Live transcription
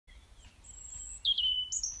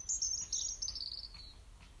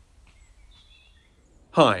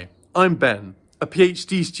Hi, I'm Ben, a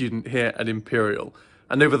PhD student here at Imperial,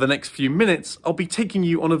 and over the next few minutes I'll be taking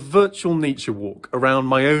you on a virtual nature walk around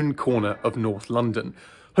my own corner of North London,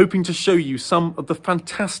 hoping to show you some of the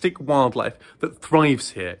fantastic wildlife that thrives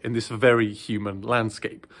here in this very human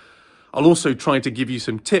landscape. I'll also try to give you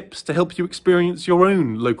some tips to help you experience your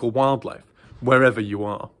own local wildlife, wherever you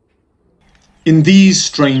are. In these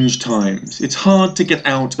strange times, it's hard to get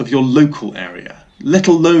out of your local area, let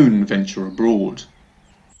alone venture abroad.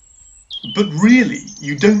 But really,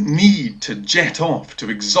 you don't need to jet off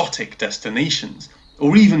to exotic destinations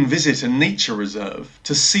or even visit a nature reserve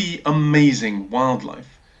to see amazing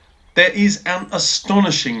wildlife. There is an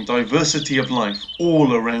astonishing diversity of life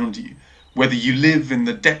all around you, whether you live in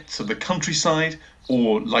the depths of the countryside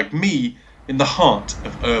or, like me, in the heart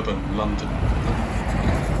of urban London.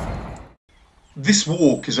 This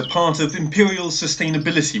walk is a part of Imperial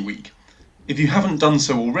Sustainability Week. If you haven't done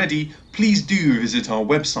so already, please do visit our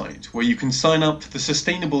website where you can sign up for the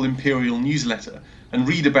Sustainable Imperial newsletter and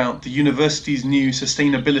read about the university's new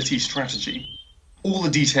sustainability strategy. All the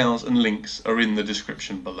details and links are in the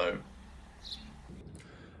description below.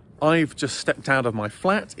 I've just stepped out of my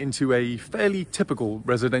flat into a fairly typical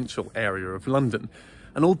residential area of London,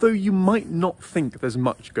 and although you might not think there's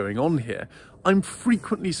much going on here, I'm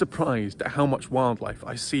frequently surprised at how much wildlife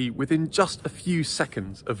I see within just a few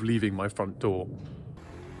seconds of leaving my front door.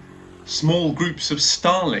 Small groups of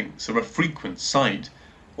starlings are a frequent sight.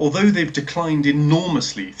 Although they've declined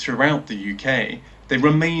enormously throughout the UK, they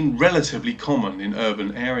remain relatively common in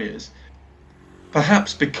urban areas.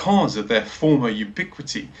 Perhaps because of their former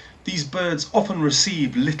ubiquity, these birds often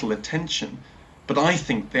receive little attention, but I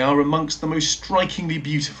think they are amongst the most strikingly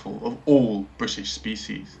beautiful of all British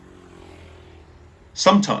species.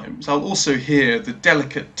 Sometimes I'll also hear the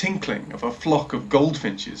delicate tinkling of a flock of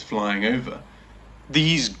goldfinches flying over.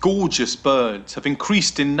 These gorgeous birds have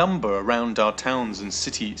increased in number around our towns and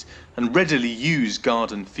cities and readily use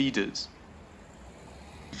garden feeders.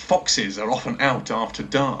 Foxes are often out after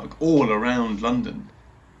dark all around London.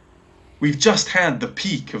 We've just had the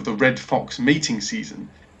peak of the red fox mating season,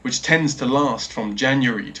 which tends to last from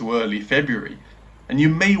January to early February, and you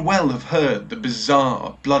may well have heard the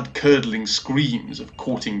bizarre, blood-curdling screams of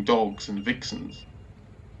courting dogs and vixens.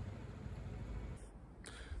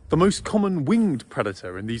 The most common winged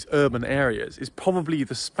predator in these urban areas is probably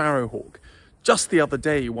the sparrowhawk. Just the other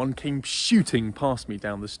day, one came shooting past me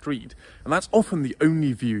down the street, and that's often the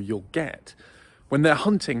only view you'll get. When they're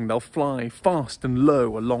hunting, they'll fly fast and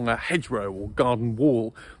low along a hedgerow or garden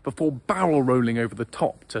wall before barrel rolling over the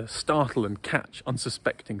top to startle and catch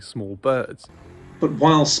unsuspecting small birds. But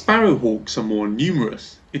while sparrowhawks are more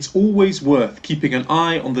numerous, it's always worth keeping an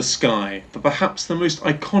eye on the sky for perhaps the most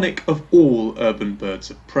iconic of all urban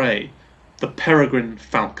birds of prey, the Peregrine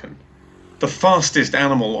Falcon. The fastest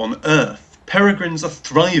animal on Earth, peregrines are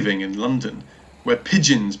thriving in London, where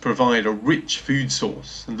pigeons provide a rich food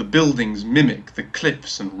source and the buildings mimic the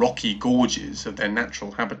cliffs and rocky gorges of their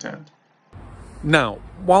natural habitat. Now,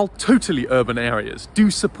 while totally urban areas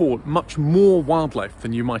do support much more wildlife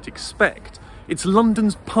than you might expect, it's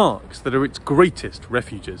London's parks that are its greatest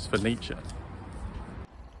refuges for nature.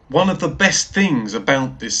 One of the best things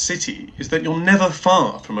about this city is that you're never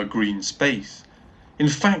far from a green space. In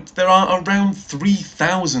fact, there are around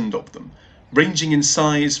 3,000 of them, ranging in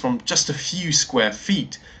size from just a few square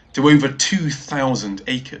feet to over 2,000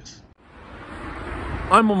 acres.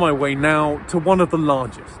 I'm on my way now to one of the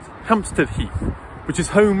largest, Hampstead Heath, which is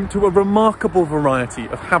home to a remarkable variety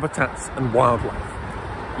of habitats and wildlife.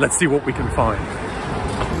 Let's see what we can find.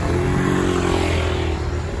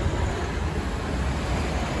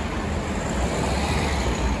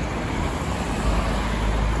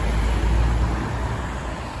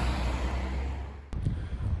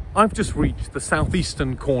 I've just reached the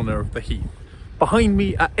southeastern corner of the heath. Behind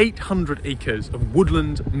me are 800 acres of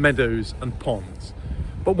woodland, meadows and ponds.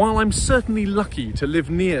 But while I'm certainly lucky to live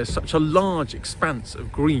near such a large expanse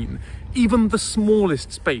of green, even the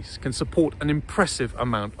smallest space can support an impressive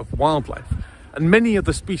amount of wildlife, and many of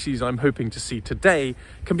the species I'm hoping to see today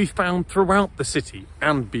can be found throughout the city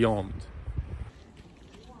and beyond.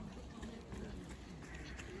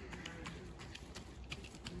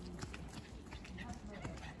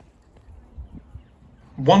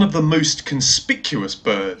 One of the most conspicuous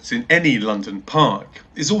birds in any London park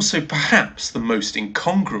is also perhaps the most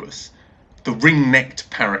incongruous, the ring-necked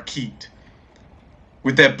parakeet.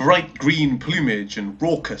 With their bright green plumage and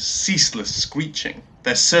raucous, ceaseless screeching,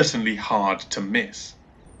 they're certainly hard to miss.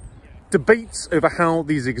 Debates over how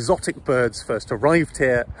these exotic birds first arrived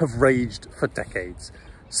here have raged for decades.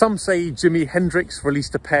 Some say Jimi Hendrix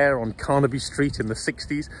released a pair on Carnaby Street in the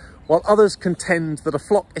 60s, while others contend that a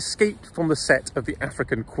flock escaped from the set of The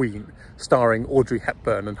African Queen, starring Audrey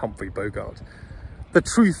Hepburn and Humphrey Bogart. The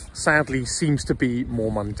truth, sadly, seems to be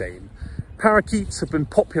more mundane. Parakeets have been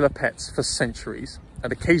popular pets for centuries,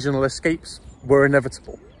 and occasional escapes were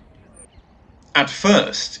inevitable. At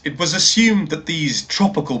first, it was assumed that these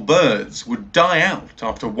tropical birds would die out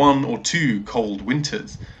after 1 or 2 cold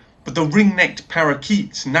winters, but the ring-necked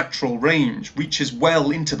parakeet's natural range reaches well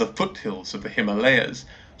into the foothills of the Himalayas,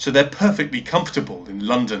 so they're perfectly comfortable in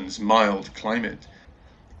London's mild climate.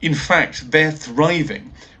 In fact, they're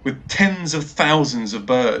thriving, with tens of thousands of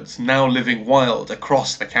birds now living wild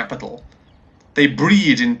across the capital. They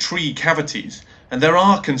breed in tree cavities, and there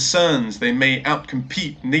are concerns they may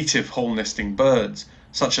outcompete native hole-nesting birds,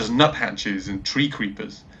 such as nuthatches and tree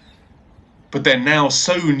creepers. But they're now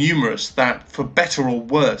so numerous that, for better or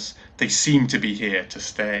worse, they seem to be here to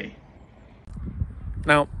stay.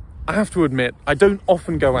 Now, I have to admit, I don't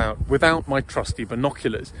often go out without my trusty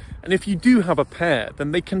binoculars, and if you do have a pair,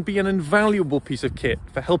 then they can be an invaluable piece of kit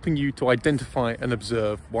for helping you to identify and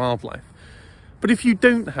observe wildlife. But if you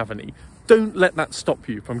don't have any, don't let that stop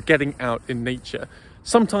you from getting out in nature.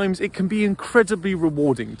 Sometimes it can be incredibly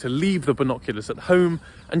rewarding to leave the binoculars at home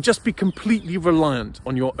and just be completely reliant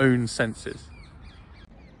on your own senses.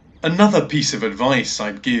 Another piece of advice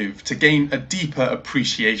I'd give to gain a deeper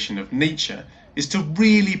appreciation of nature is to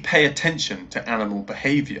really pay attention to animal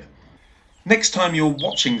behaviour. Next time you're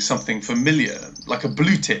watching something familiar, like a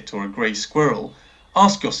blue tit or a grey squirrel,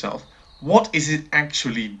 ask yourself, what is it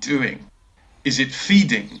actually doing? Is it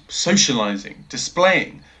feeding, socialising,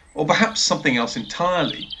 displaying, or perhaps something else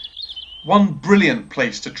entirely? One brilliant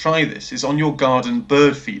place to try this is on your garden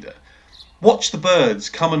bird feeder. Watch the birds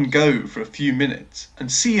come and go for a few minutes and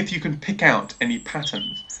see if you can pick out any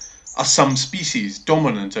patterns. Are some species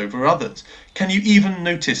dominant over others? Can you even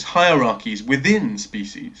notice hierarchies within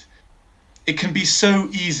species? It can be so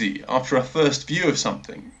easy after a first view of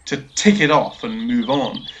something to tick it off and move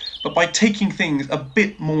on, but by taking things a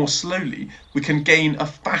bit more slowly, we can gain a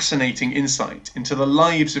fascinating insight into the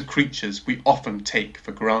lives of creatures we often take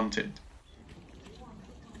for granted.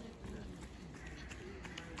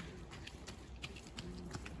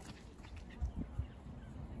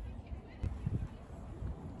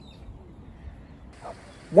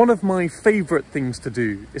 One of my favourite things to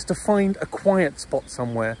do is to find a quiet spot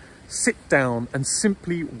somewhere, sit down and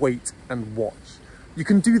simply wait and watch. You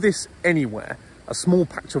can do this anywhere. A small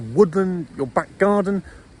patch of woodland, your back garden,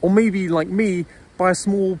 or maybe, like me, by a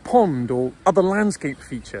small pond or other landscape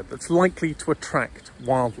feature that's likely to attract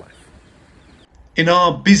wildlife. In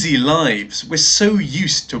our busy lives, we're so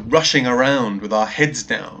used to rushing around with our heads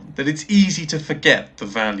down that it's easy to forget the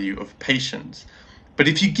value of patience. But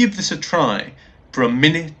if you give this a try, for a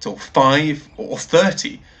minute or 5 or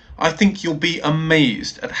 30, I think you'll be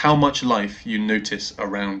amazed at how much life you notice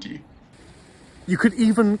around you. You could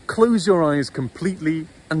even close your eyes completely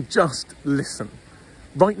and just listen.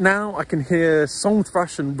 Right now I can hear song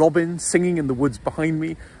thrush and robin singing in the woods behind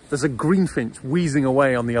me. There's a greenfinch wheezing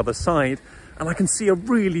away on the other side, and I can see a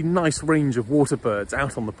really nice range of water birds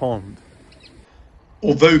out on the pond.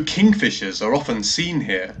 Although kingfishers are often seen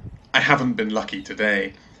here, I haven't been lucky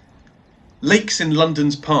today. Lakes in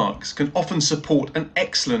London's parks can often support an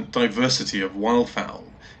excellent diversity of wildfowl,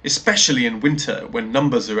 especially in winter when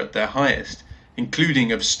numbers are at their highest,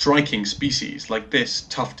 including of striking species like this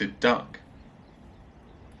tufted duck.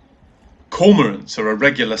 Cormorants are a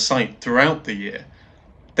regular sight throughout the year.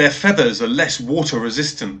 Their feathers are less water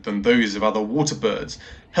resistant than those of other water birds,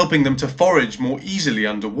 helping them to forage more easily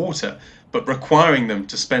underwater, but requiring them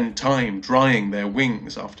to spend time drying their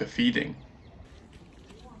wings after feeding.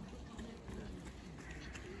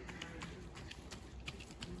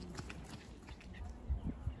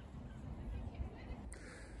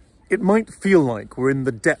 It might feel like we're in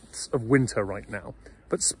the depths of winter right now,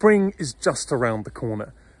 but spring is just around the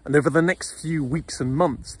corner, and over the next few weeks and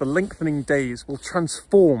months, the lengthening days will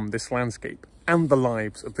transform this landscape and the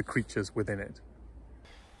lives of the creatures within it.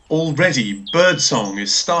 Already, birdsong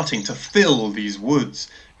is starting to fill these woods,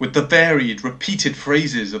 with the varied, repeated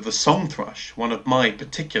phrases of the song thrush, one of my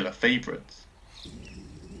particular favourites.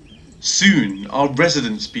 Soon, our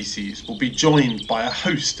resident species will be joined by a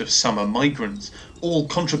host of summer migrants, all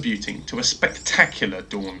contributing to a spectacular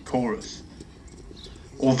dawn chorus.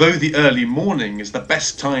 Although the early morning is the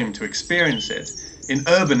best time to experience it, in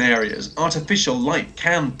urban areas artificial light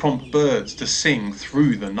can prompt birds to sing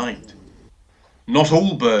through the night. Not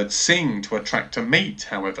all birds sing to attract a mate,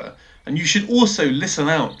 however, and you should also listen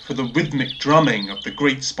out for the rhythmic drumming of the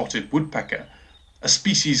great spotted woodpecker, a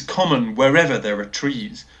species common wherever there are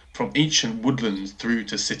trees, from ancient woodlands through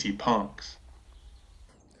to city parks.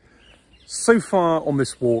 So far on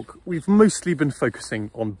this walk, we've mostly been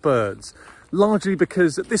focusing on birds, largely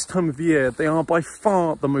because at this time of year they are by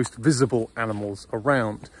far the most visible animals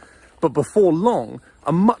around. But before long,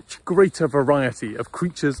 a much greater variety of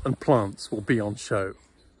creatures and plants will be on show.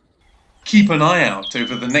 Keep an eye out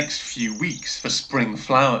over the next few weeks for spring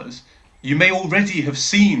flowers. You may already have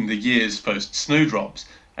seen the year's first snowdrops,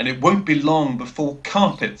 and it won't be long before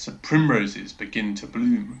carpets of primroses begin to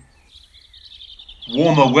bloom.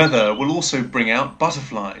 Warmer weather will also bring out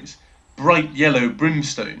butterflies, bright yellow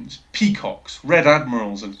brimstones, peacocks, red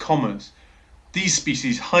admirals and commas. These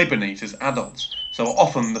species hibernate as adults, so are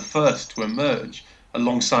often the first to emerge,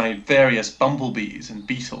 alongside various bumblebees and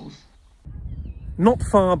beetles. Not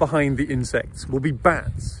far behind the insects will be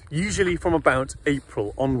bats, usually from about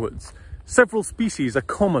April onwards. Several species are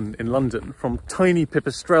common in London, from tiny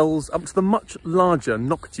pipistrelles up to the much larger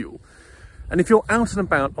noctule. And if you're out and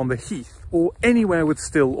about on the heath or anywhere with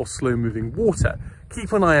still or slow moving water,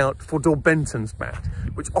 keep an eye out for Dorbenton's bat,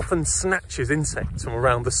 which often snatches insects from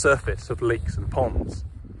around the surface of lakes and ponds.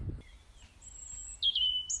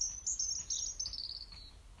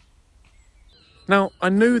 Now, I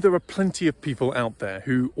know there are plenty of people out there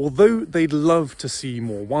who, although they'd love to see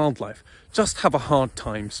more wildlife, just have a hard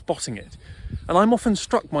time spotting it. And I'm often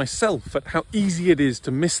struck myself at how easy it is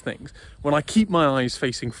to miss things when I keep my eyes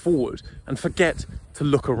facing forward and forget to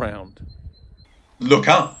look around. Look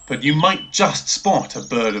up, and you might just spot a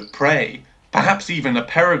bird of prey, perhaps even a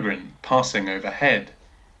peregrine passing overhead.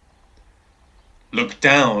 Look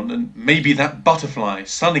down, and maybe that butterfly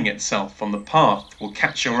sunning itself on the path will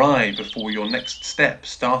catch your eye before your next step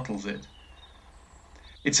startles it.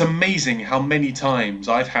 It's amazing how many times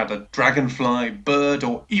I've had a dragonfly, bird,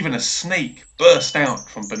 or even a snake burst out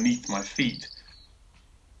from beneath my feet.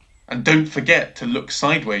 And don't forget to look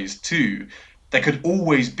sideways too. There could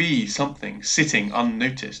always be something sitting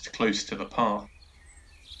unnoticed close to the path.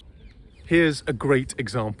 Here's a great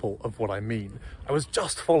example of what I mean. I was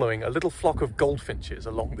just following a little flock of goldfinches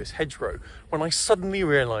along this hedgerow when I suddenly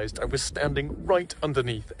realised I was standing right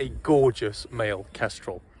underneath a gorgeous male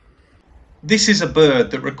kestrel. This is a bird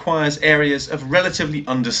that requires areas of relatively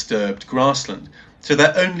undisturbed grassland, so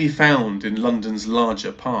they're only found in London's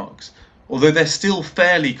larger parks, although they're still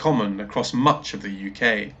fairly common across much of the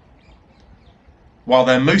UK. While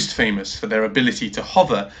they're most famous for their ability to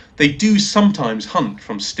hover, they do sometimes hunt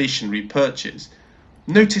from stationary perches.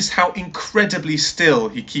 Notice how incredibly still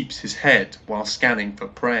he keeps his head while scanning for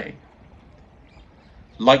prey.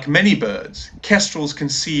 Like many birds, kestrels can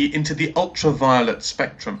see into the ultraviolet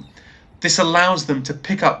spectrum. This allows them to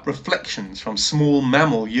pick up reflections from small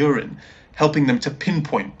mammal urine, helping them to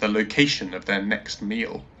pinpoint the location of their next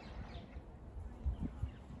meal.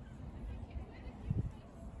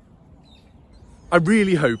 I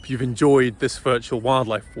really hope you've enjoyed this virtual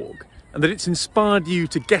wildlife walk and that it's inspired you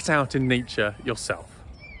to get out in nature yourself.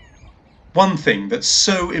 One thing that's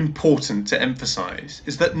so important to emphasise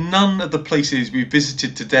is that none of the places we've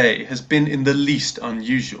visited today has been in the least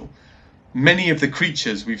unusual. Many of the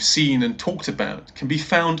creatures we've seen and talked about can be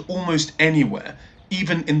found almost anywhere,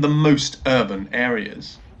 even in the most urban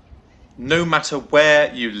areas. No matter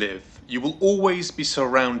where you live, you will always be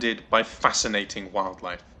surrounded by fascinating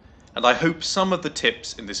wildlife. And I hope some of the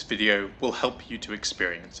tips in this video will help you to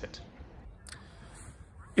experience it.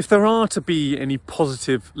 If there are to be any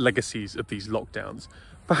positive legacies of these lockdowns,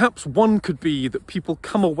 perhaps one could be that people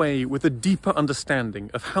come away with a deeper understanding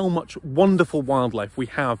of how much wonderful wildlife we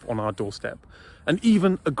have on our doorstep, and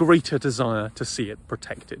even a greater desire to see it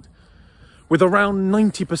protected. With around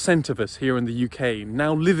 90% of us here in the UK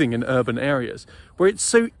now living in urban areas, where it's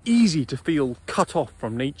so easy to feel cut off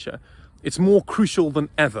from nature, it's more crucial than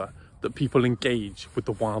ever that people engage with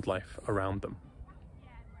the wildlife around them.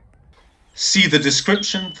 See the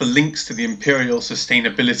description for links to the Imperial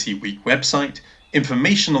Sustainability Week website,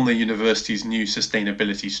 information on the university's new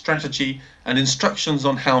sustainability strategy, and instructions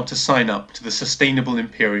on how to sign up to the Sustainable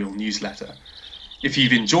Imperial newsletter. If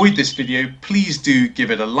you've enjoyed this video, please do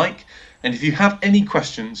give it a like, and if you have any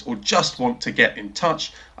questions or just want to get in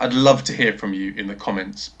touch, I'd love to hear from you in the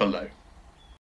comments below.